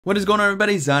What is going on,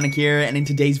 everybody? ZyoniK here, and in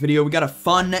today's video we got a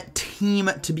fun team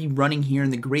to be running here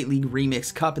in the Great League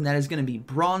Remix Cup, and that is going to be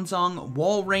Bronzong,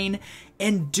 Walrein,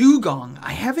 and Dewgong.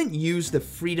 I haven't used the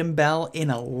Freedom Bell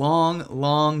in a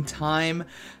long time.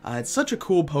 It's such a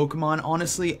cool Pokemon.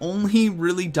 Honestly, only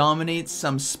really dominates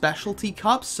some specialty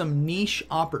cups, some niche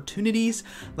opportunities,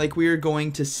 like we are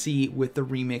going to see with the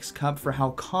Remix Cup for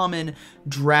how common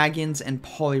Dragons and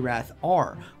Poliwrath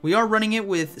are. We are running it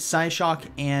with Psyshock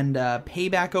and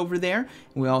Payback over there.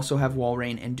 We also have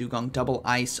Walrein and Dewgong double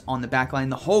ice on the back line.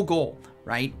 The whole goal,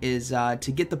 right, is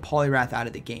to get the Poliwrath out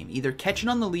of the game. Either catch it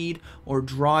on the lead or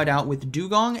draw it out with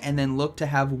Dewgong and then look to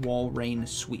have Walrein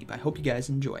sweep. I hope you guys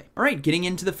enjoy. Alright, getting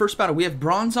into the first battle, we have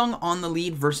Bronzong on the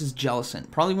lead versus Jellicent.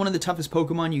 Probably one of the toughest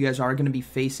Pokemon you guys are going to be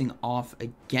facing off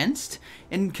against.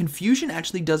 And Confusion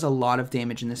actually does a lot of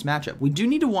damage in this matchup. We do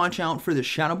need to watch out for the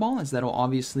Shadow Ball, as that'll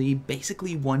obviously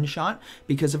basically one-shot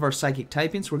because of our Psychic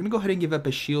typing. So we're going to go ahead and give up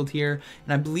a shield here.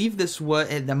 And I believe this was,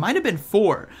 that might have been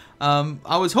 4.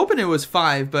 I was hoping it was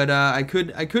 5, but I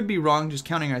could be wrong just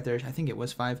counting right there. I think it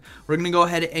was 5. We're going to go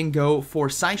ahead and go for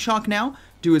Psyshock now.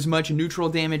 Do as much neutral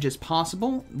damage as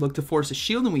possible. Look to force a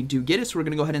shield, and we do get it. So we're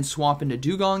going to go ahead and swap into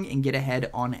Dewgong and get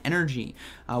ahead on energy.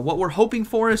 What we're hoping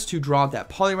for is to draw out that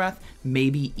Poliwrath,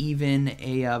 maybe even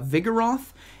a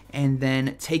Vigoroth, and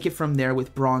then take it from there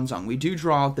with Bronzong. We do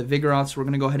draw out the Vigoroth, so we're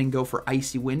going to go ahead and go for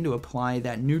Icy Wind to apply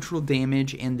that neutral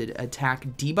damage and the attack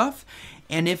debuff.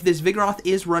 And if this Vigoroth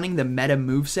is running the meta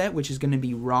moveset, which is going to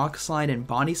be Rock Slide and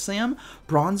Body Slam,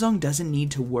 Bronzong doesn't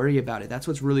need to worry about it. That's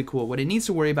what's really cool. What it needs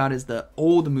to worry about is the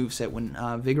old moveset when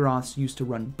Vigoroths used to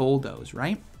run Bulldoze,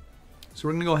 right? So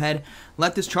we're going to go ahead,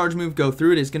 let this charge move go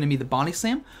through. It is going to be the Body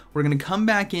Slam. We're going to come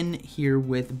back in here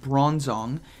with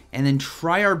Bronzong and then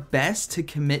try our best to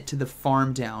commit to the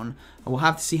farm down. We'll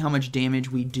have to see how much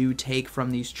damage we do take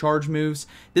from these charge moves.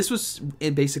 This was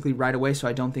basically right away, so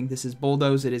I don't think this is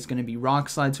Bulldoze. It is going to be Rock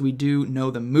Slide, so we do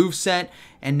know the moveset,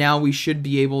 and now we should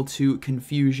be able to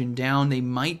Confusion down. They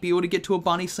might be able to get to a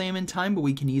Body Slam in time, but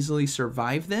we can easily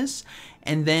survive this.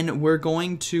 And then we're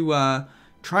going to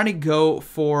try to go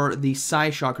for the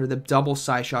Psyshock, or the double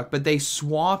Psyshock, but they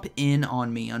swap in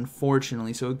on me,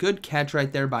 unfortunately. So a good catch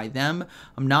right there by them.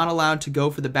 I'm not allowed to go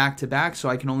for the back-to-back, so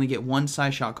I can only get one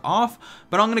Psyshock off,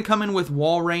 but I'm going to come in with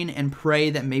Walrein and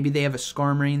pray that maybe they have a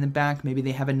Skarmory in the back, maybe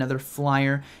they have another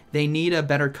Flyer. They need a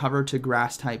better cover to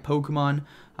Grass-type Pokemon,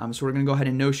 so we're going to go ahead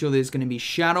and no-shield. It is going to be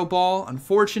Shadow Ball,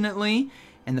 unfortunately,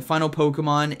 and the final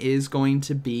Pokemon is going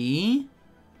to be...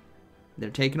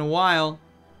 They're taking a while.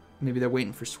 Maybe they're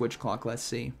waiting for Switch Clock. Let's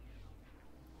see.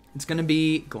 It's going to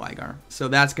be Gligar. So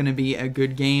that's going to be a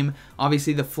good game.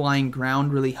 Obviously, the Flying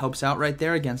Ground really helps out right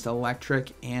there against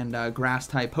Electric and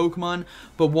Grass-type Pokemon.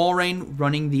 But Walrein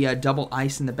running the double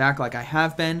ice in the back like I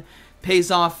have been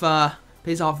pays off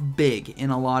big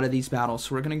in a lot of these battles.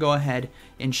 So we're going to go ahead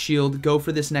and shield, go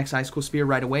for this next Icicle Spear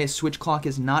right away. A Switch Clock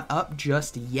is not up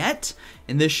just yet,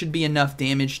 and this should be enough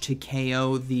damage to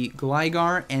KO the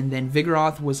Gligar, and then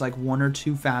Vigoroth was like 1 or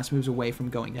 2 fast moves away from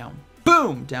going down.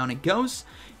 Boom! Down it goes,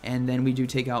 and then we do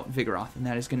take out Vigoroth, and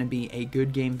that is going to be a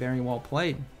good game, very well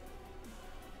played.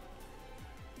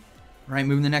 Alright,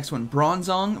 moving to the next one.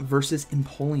 Bronzong versus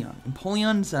Empoleon.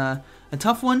 Empoleon's a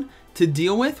tough one to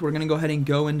deal with. We're going to go ahead and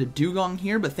go into Dewgong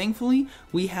here, but thankfully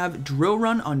we have Drill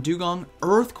Run on Dewgong,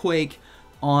 Earthquake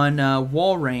on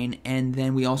Walrein, and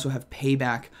then we also have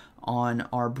Payback on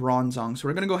our Bronzong. So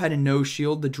we're going to go ahead and no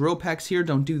shield. The Drill Pecks here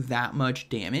don't do that much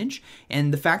damage,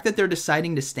 and the fact that they're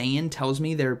deciding to stay in tells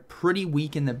me they're pretty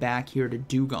weak in the back here to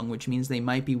Dewgong, which means they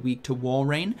might be weak to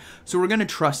Walrein. So we're going to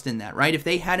trust in that, right? If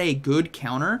they had a good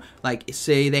counter, like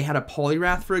say they had a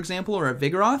Poliwrath, for example, or a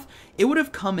Vigoroth, it would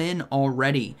have come in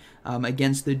already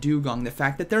against the Dewgong. The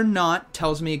fact that they're not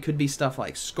tells me it could be stuff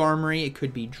like Skarmory, it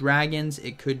could be Dragons,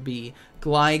 it could be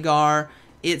Gligar.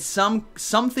 It's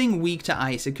something weak to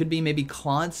ice. It could be maybe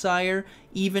Clodsire,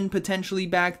 even potentially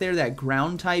back there, that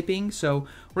ground typing. So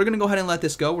we're going to go ahead and let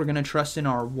this go. We're going to trust in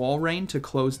our Walrein to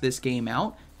close this game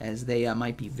out, as they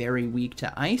might be very weak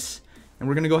to ice. And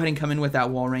we're going to go ahead and come in with that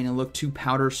Walrein and look to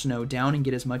Powder Snow down and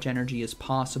get as much energy as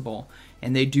possible.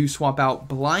 And they do swap out,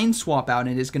 blind swap out,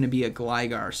 and it is going to be a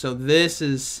Gligar. So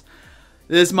this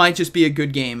might just be a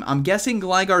good game. I'm guessing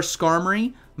Gligar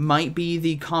Skarmory might be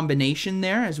the combination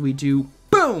there, as we do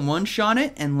boom, one-shot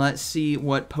it, and let's see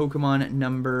what Pokemon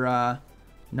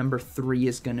number 3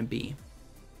 is going to be.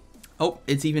 Oh,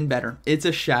 it's even better. It's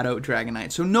a Shadow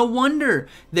Dragonite. So no wonder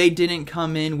they didn't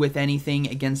come in with anything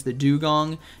against the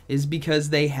Dugong, is because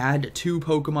they had 2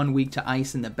 Pokemon weak to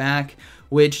ice in the back,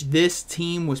 which this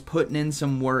team was putting in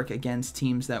some work against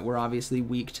teams that were obviously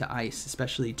weak to ice,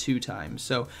 especially 2 times.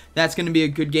 So that's going to be a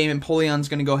good game, and Poleon's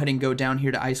going to go ahead and go down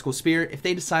here to Icicle Spear. If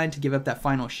they decide to give up that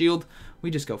final shield,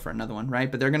 we just go for another one, right?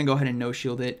 But they're going to go ahead and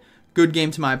no-shield it. Good game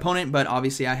to my opponent, but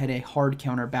obviously I had a hard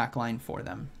counter backline for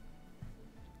them.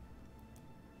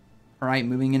 All right,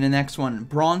 moving into the next one.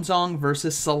 Bronzong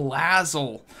versus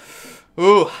Salazzle.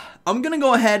 Ooh, I'm going to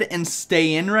go ahead and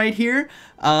stay in right here.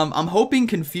 I'm hoping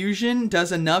Confusion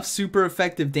does enough super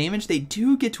effective damage. They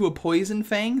do get to a Poison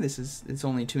Fang. It's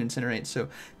only 2 Incinerate, so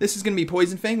this is going to be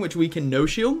Poison Fang, which we can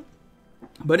no-shield.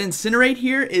 But Incinerate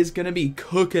here is going to be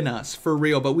cooking us for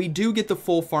real. But we do get the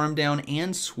full farm down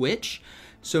and switch.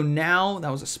 So now,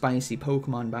 that was a spicy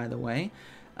Pokemon, by the way.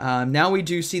 Now we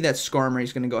do see that Skarmory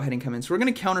is going to go ahead and come in. So we're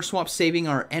going to counter swap, saving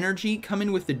our energy, come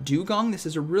in with the Dugong. This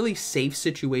is a really safe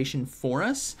situation for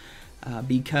us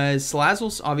because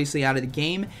Salazzle's obviously out of the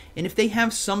game. And if they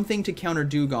have something to counter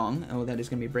Dugong, oh, that is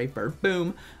going to be Brave Bird,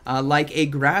 boom, like a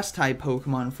Grass-type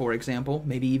Pokemon, for example,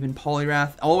 maybe even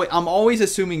Poliwrath. I'm always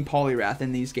assuming Poliwrath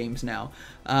in these games now.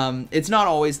 It's not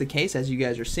always the case, as you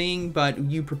guys are seeing, but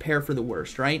you prepare for the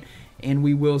worst, right? And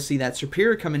we will see that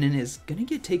Serperior coming in is going to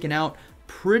get taken out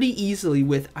pretty easily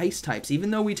with ice types,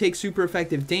 even though we take super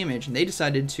effective damage, and they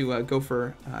decided to go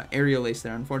for Aerial Ace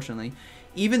there, unfortunately.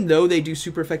 Even though they do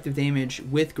super effective damage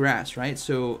with grass, right?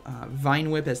 So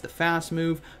Vine Whip as the fast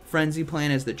move, Frenzy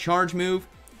Plant as the charge move.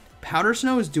 Powder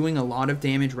Snow is doing a lot of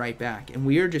damage right back, and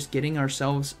we are just getting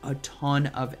ourselves a ton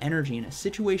of energy. In a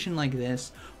situation like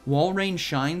this, Walrein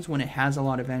shines when it has a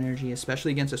lot of energy,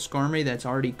 especially against a Skarmory that's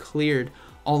already cleared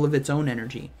all of its own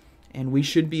energy. And we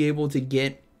should be able to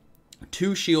get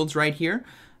 2 shields right here.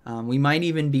 We might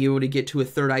even be able to get to a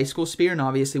 3rd Icicle Spear, and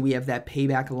obviously we have that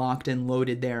payback locked and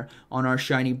loaded there on our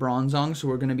shiny Bronzong, so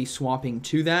we're going to be swapping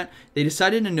to that. They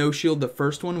decided to no-shield the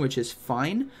first one, which is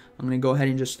fine. I'm going to go ahead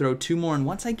and just throw 2 more, and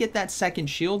once I get that 2nd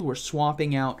shield, we're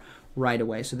swapping out right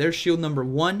away. So there's shield number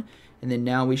 1, and then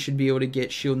now we should be able to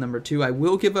get shield number 2. I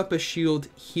will give up a shield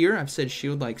here. I've said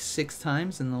shield like 6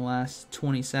 times in the last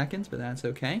 20 seconds, but that's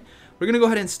okay. We're going to go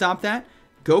ahead and stop that.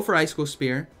 Go for Icicle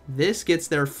Spear. This gets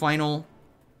their final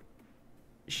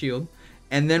shield.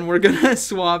 And then we're going to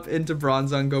swap into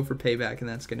Bronzong, go for payback, and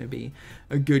that's going to be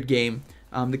a good game.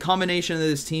 The combination of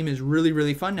this team is really,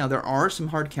 really fun. Now, there are some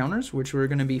hard counters, which we're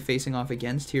going to be facing off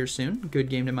against here soon. Good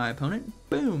game to my opponent.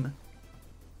 Boom.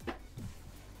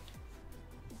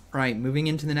 Right, moving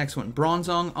into the next one.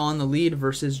 Bronzong on the lead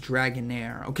versus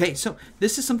Dragonair. Okay, so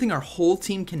this is something our whole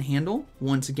team can handle.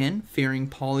 Once again, fearing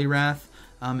Poliwrath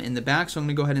in the back, so I'm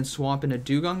going to go ahead and swap in a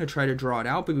Dugong to try to draw it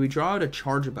out, but we draw out a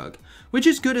Charjabug, which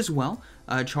is good as well.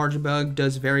 Charjabug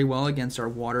does very well against our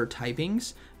water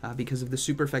typings because of the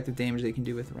super effective damage they can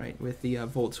do with the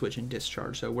Volt Switch and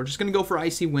Discharge. So we're just going to go for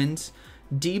Icy Winds,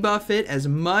 debuff it as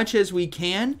much as we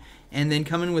can, and then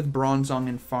come in with Bronzong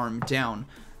and farm down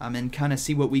and kind of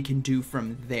see what we can do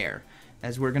from there.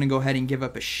 As we're going to go ahead and give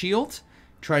up a shield,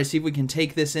 try to see if we can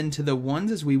take this into the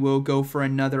 1s, as we will go for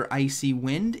another Icy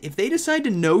Wind. If they decide to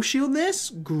no-shield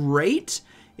this, great.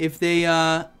 If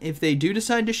they do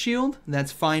decide to shield,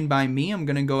 that's fine by me. I'm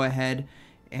going to go ahead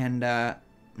and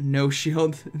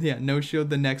no-shield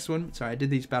the next one. Sorry, I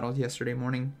did these battles yesterday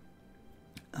morning.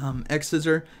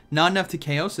 X-Scissor, not enough to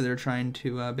KO, so they're trying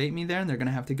to bait me there, and they're going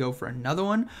to have to go for another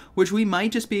one, which we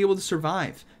might just be able to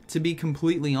survive, to be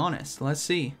completely honest. Let's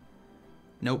see.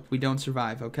 Nope, we don't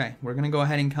survive. Okay, we're going to go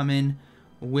ahead and come in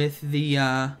with the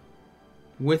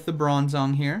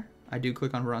Bronzong here. I do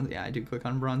click on Bronzong. Yeah, I do click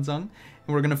on Bronzong.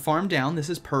 And we're going to farm down.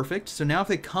 This is perfect. So now if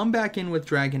they come back in with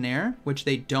Dragonair, which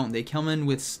they don't, they come in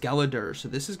with Skeletor. So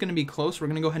this is going to be close. We're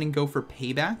going to go ahead and go for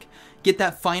payback. Get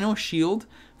that final shield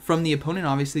from the opponent.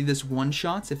 Obviously, this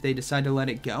one-shots if they decide to let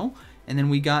it go. And then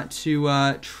we got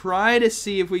to try to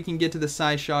see if we can get to the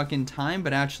Psyshock in time,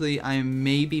 but actually I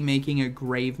may be making a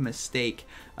grave mistake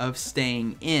of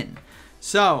staying in.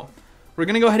 So we're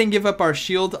going to go ahead and give up our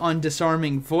shield on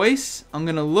Disarming Voice. I'm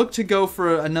going to look to go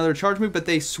for another charge move, but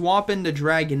they swap into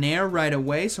Dragonair right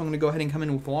away, so I'm going to go ahead and come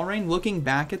in with Walrein. Looking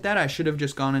back at that, I should have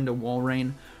just gone into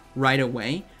Walrein right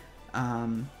away.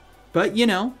 But, you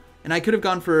know, and I could have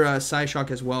gone for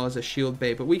Psyshock as well as a shield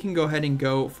bait, but we can go ahead and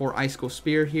go for Icicle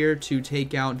Spear here to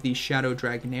take out the Shadow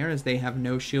Dragonair, as they have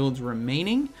no shields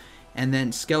remaining. And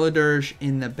then Skeledirge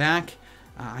in the back.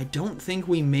 I don't think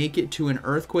we make it to an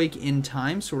Earthquake in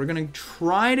time, so we're going to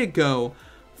try to go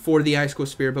for the Icicle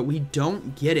Spear, but we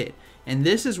don't get it. And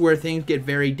this is where things get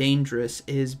very dangerous,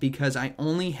 is because I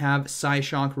only have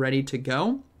Psyshock ready to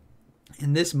go.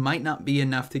 And this might not be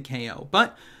enough to KO,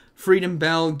 but Freedom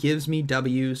Bell gives me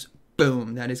W's.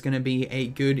 Boom. That is going to be a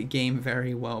good game,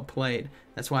 very well played.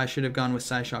 That's why I should have gone with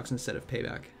Psyshocks instead of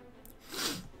Payback.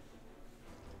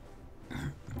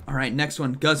 Alright, next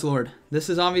one, Guzzlord. This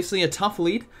is obviously a tough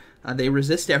lead. They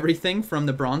resist everything from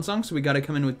the Bronzong, so we got to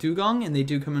come in with Dugong, and they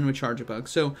do come in with Charjabug.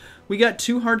 So we got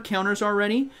 2 hard counters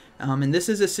already, and this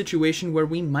is a situation where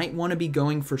we might want to be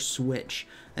going for Switch.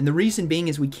 And the reason being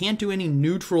is we can't do any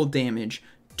neutral damage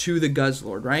to the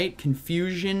Guzzlord, right?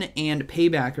 Confusion and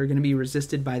Payback are going to be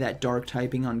resisted by that dark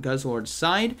typing on Guzzlord's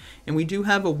side, and we do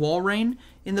have a Wall Rain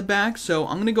in the back, so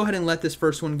I'm going to go ahead and let this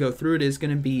first one go through. It is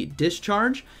going to be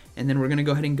Discharge, and then we're going to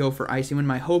go ahead and go for Icy Wind.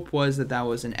 My hope was that that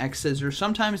was an X-Scissor.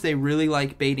 Sometimes they really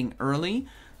like baiting early,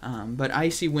 but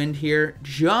Icy Wind here,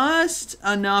 just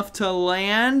enough to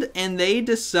land, and they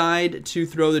decide to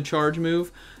throw the charge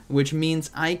move, which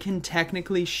means I can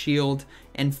technically shield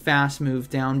and fast move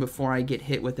down before I get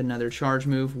hit with another charge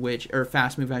move, or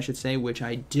fast move I should say, which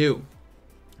I do.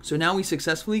 So now we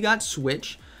successfully got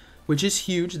Switch, which is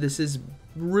huge. This is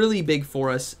really big for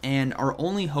us, and our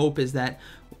only hope is that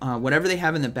whatever they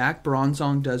have in the back,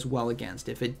 Bronzong does well against.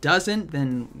 If it doesn't,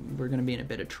 then we're going to be in a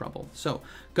bit of trouble. So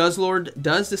Guzzlord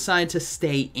does decide to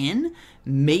stay in.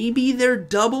 Maybe they're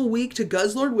double weak to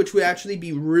Guzzlord, which would actually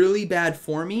be really bad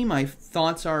for me. My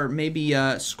thoughts are maybe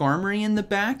Skarmory in the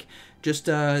back. Just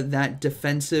that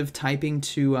defensive typing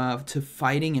to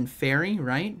fighting and fairy,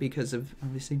 right? Because of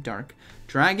obviously Dark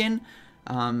Dragon.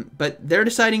 But they're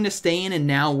deciding to stay in, and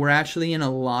now we're actually in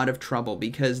a lot of trouble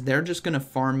because they're just going to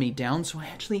farm me down. So I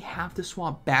actually have to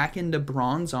swap back into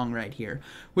Bronzong right here,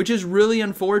 which is really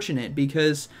unfortunate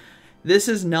because this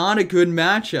is not a good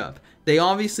matchup. They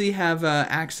obviously have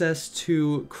access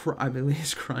to, I believe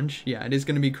it's Crunch. Yeah, it is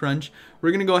going to be Crunch.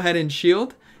 We're going to go ahead and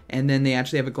shield, and then they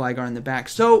actually have a Gligar in the back.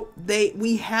 So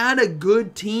we had a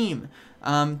good team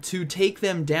to take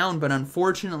them down, but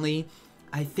unfortunately,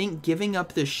 I think giving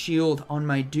up the shield on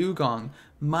my Dugong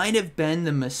might have been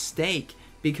the mistake,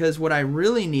 because what I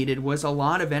really needed was a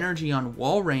lot of energy on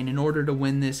Wall Rain in order to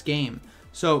win this game.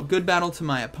 So, good battle to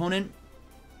my opponent.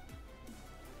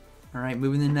 Alright,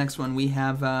 moving to the next one, we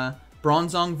have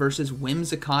Bronzong versus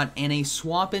Whimsicott and a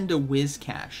swap into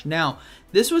Whiscash. Now,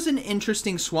 this was an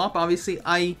interesting swap. Obviously,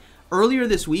 earlier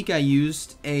this week I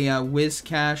used a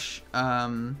Whiscash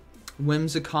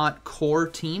Whimsicott core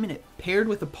team, and it paired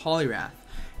with a Poliwrath.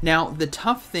 Now, the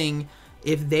tough thing,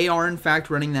 if they are in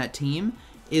fact running that team,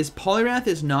 is Poliwrath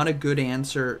is not a good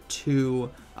answer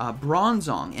to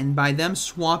Bronzong, and by them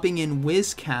swapping in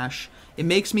Whiscash, it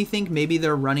makes me think maybe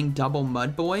they're running double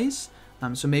Mud Boys.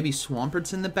 So maybe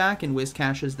Swampert's in the back and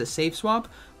Whiscash is the safe swap.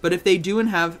 But if they do in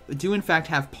fact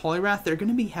have Poliwrath, they're going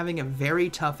to be having a very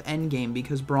tough endgame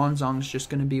because Bronzong's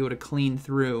just going to be able to clean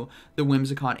through the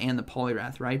Whimsicott and the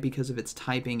Poliwrath, right? Because of its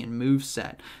typing and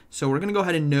moveset. So we're going to go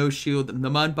ahead and no-shield the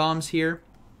Mud Bombs here.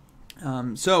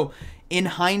 So in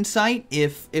hindsight,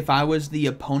 if I was the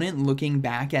opponent looking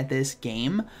back at this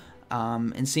game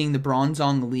and seeing the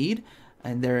Bronzong lead,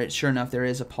 and sure enough, there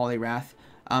is a Poliwrath,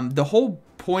 the whole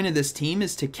point of this team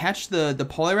is to catch the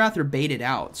Poliwrath or bait it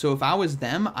out. So if I was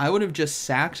them, I would have just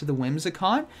sacked the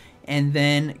Whimsicott and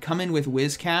then come in with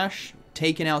Whiscash,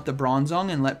 taken out the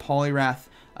Bronzong, and let Poliwrath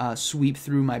sweep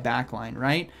through my backline,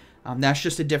 right? That's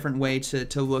just a different way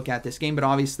to look at this game, but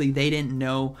obviously they didn't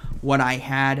know what I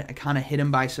had. I kind of hit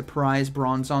him by surprise.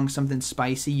 Bronzong, something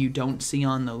spicy you don't see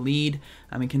on the lead.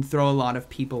 It can throw a lot of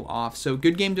people off. So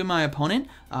good game to my opponent.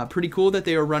 Pretty cool that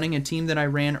they were running a team that I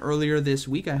ran earlier this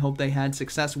week. I hope they had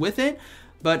success with it,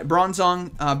 but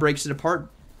Bronzong breaks it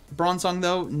apart. Bronzong,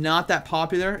 though, not that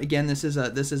popular. Again, this is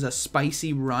a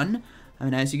spicy run.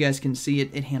 As you guys can see,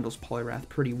 it handles Poliwrath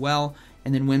pretty well,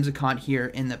 and then Whimsicott here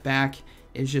in the back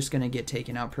is just going to get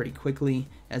taken out pretty quickly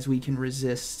as we can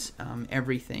resist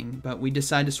everything. But we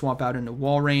decide to swap out into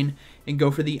Wall Rain and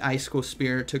go for the Icicle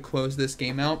Spear to close this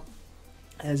game out,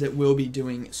 as it will be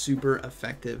doing super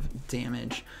effective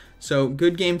damage. So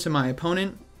good game to my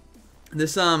opponent.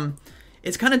 This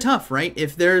it's kind of tough, right?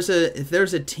 If there's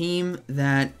a team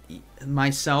that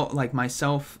if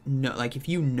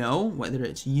you know, whether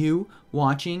it's you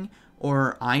watching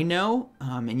or I know,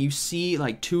 and you see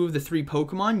like 2 of the 3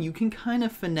 Pokemon, you can kind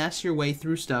of finesse your way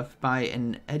through stuff by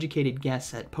an educated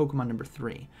guess at Pokemon number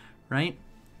 3, right?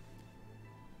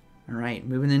 Alright,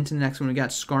 moving into the next one, we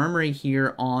got Skarmory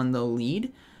here on the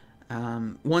lead.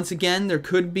 Once again, there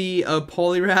could be a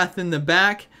Poliwrath in the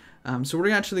back, so we're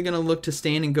actually going to look to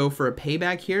stand and go for a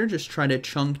payback here, just try to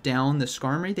chunk down the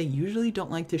Skarmory. They usually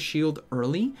don't like to shield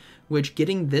early, which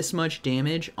getting this much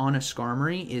damage on a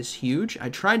Skarmory is huge. I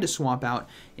tried to swap out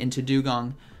into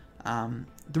Dugong,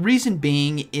 The reason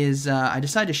being is I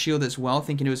decided to shield as well,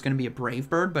 thinking it was going to be a Brave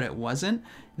Bird, but it wasn't.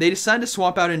 They decided to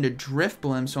swap out into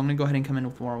Drifblim, so I'm going to go ahead and come in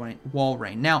with Wall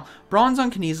Rain. Now,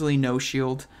 Bronzong can easily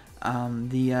no-shield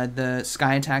the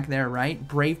Sky Attack there, right?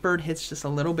 Brave Bird hits just a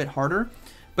little bit harder.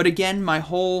 But again, my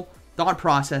whole thought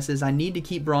process is I need to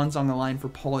keep Bronzong aligned for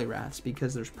Poliwraths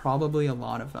because there's probably a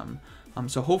lot of them.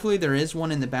 So hopefully there is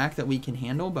one in the back that we can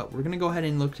handle, but we're going to go ahead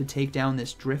and look to take down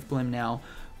this Drifblim now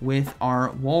with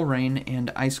our Wall Rain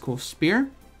and Ice Cool Spear,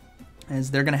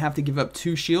 as they're going to have to give up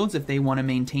 2 shields if they want to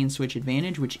maintain switch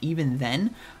advantage, which even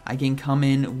then, I can come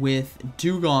in with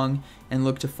Dugong and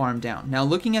look to farm down. Now,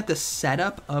 looking at the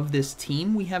setup of this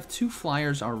team, we have 2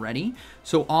 flyers already,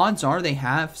 so odds are they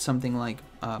have something like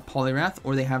Poliwrath,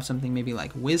 or they have something maybe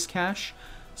like Whiscash,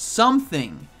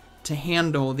 something to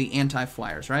handle the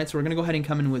anti-flyers, right? So we're going to go ahead and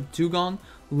come in with Dugong,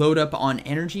 load up on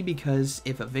energy, because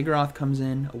if a Vigoroth comes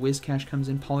in, a Whiscash comes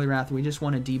in, Poliwrath, we just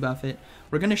want to debuff it.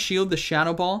 We're going to shield the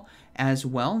Shadow Ball as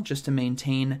well, just to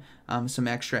maintain some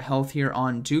extra health here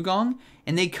on Dugong.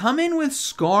 And they come in with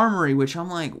Skarmory, which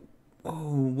I'm like,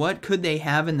 oh, what could they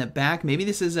have in the back? Maybe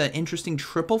this is an interesting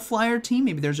triple flyer team.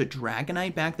 Maybe there's a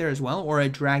Dragonite back there as well, or a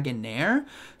Dragonair.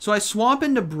 So I swap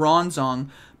into Bronzong,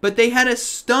 but they had a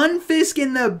Stunfisk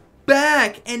in the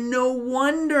back, and no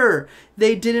wonder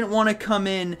they didn't want to come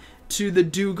in to the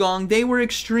Dugong. They were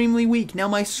extremely weak. Now,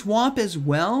 my swap as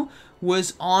well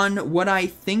was on what I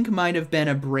think might have been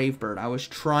a Brave Bird. I was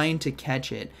trying to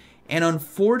catch it, and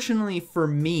unfortunately for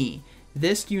me,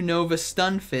 this Unova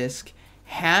Stunfisk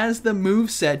has the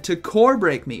moveset to Core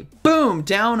Break me. Boom!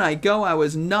 Down I go. I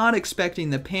was not expecting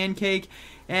the pancake,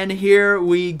 and here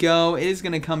we go. It is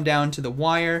going to come down to the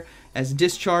wire as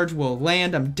Discharge will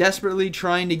land. I'm desperately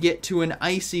trying to get to an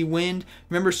Icy Wind.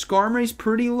 Remember, Skarmory's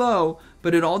pretty low,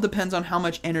 but it all depends on how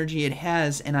much energy it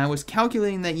has, and I was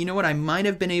calculating that, you know what, I might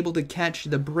have been able to catch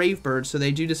the Brave Bird, so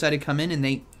they do decide to come in,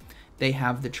 and they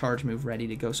have the charge move ready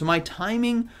to go. So my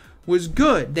timing was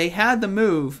good. They had the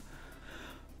move.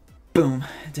 Boom.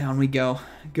 Down we go.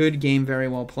 Good game. Very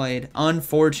well played.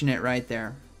 Unfortunate right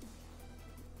there.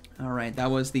 Alright,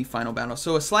 that was the final battle.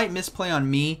 So a slight misplay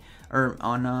on me, or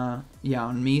on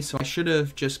me. So I should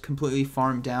have just completely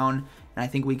farmed down, and I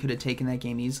think we could have taken that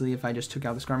game easily if I just took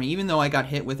out the Skarmory. Even though I got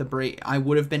hit with I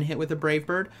would have been hit with a Brave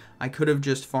Bird, I could have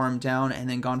just farmed down and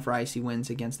then gone for Icy Winds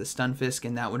against the Stunfisk,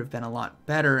 and that would have been a lot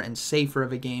better and safer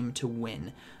of a game to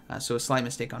win. So a slight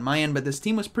mistake on my end, but this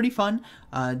team was pretty fun.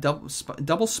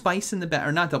 Double spice in the back,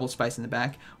 or not double spice in the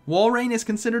back. Wall Rain is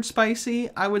considered spicy,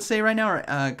 I would say right now,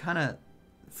 or kind of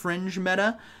fringe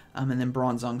meta. And then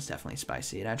Bronzong's definitely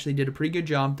spicy. It actually did a pretty good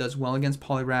job, does well against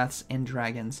Poliwraths and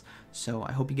Dragons. So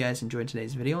I hope you guys enjoyed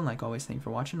today's video, and like always, thank you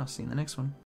for watching. I'll see you in the next one.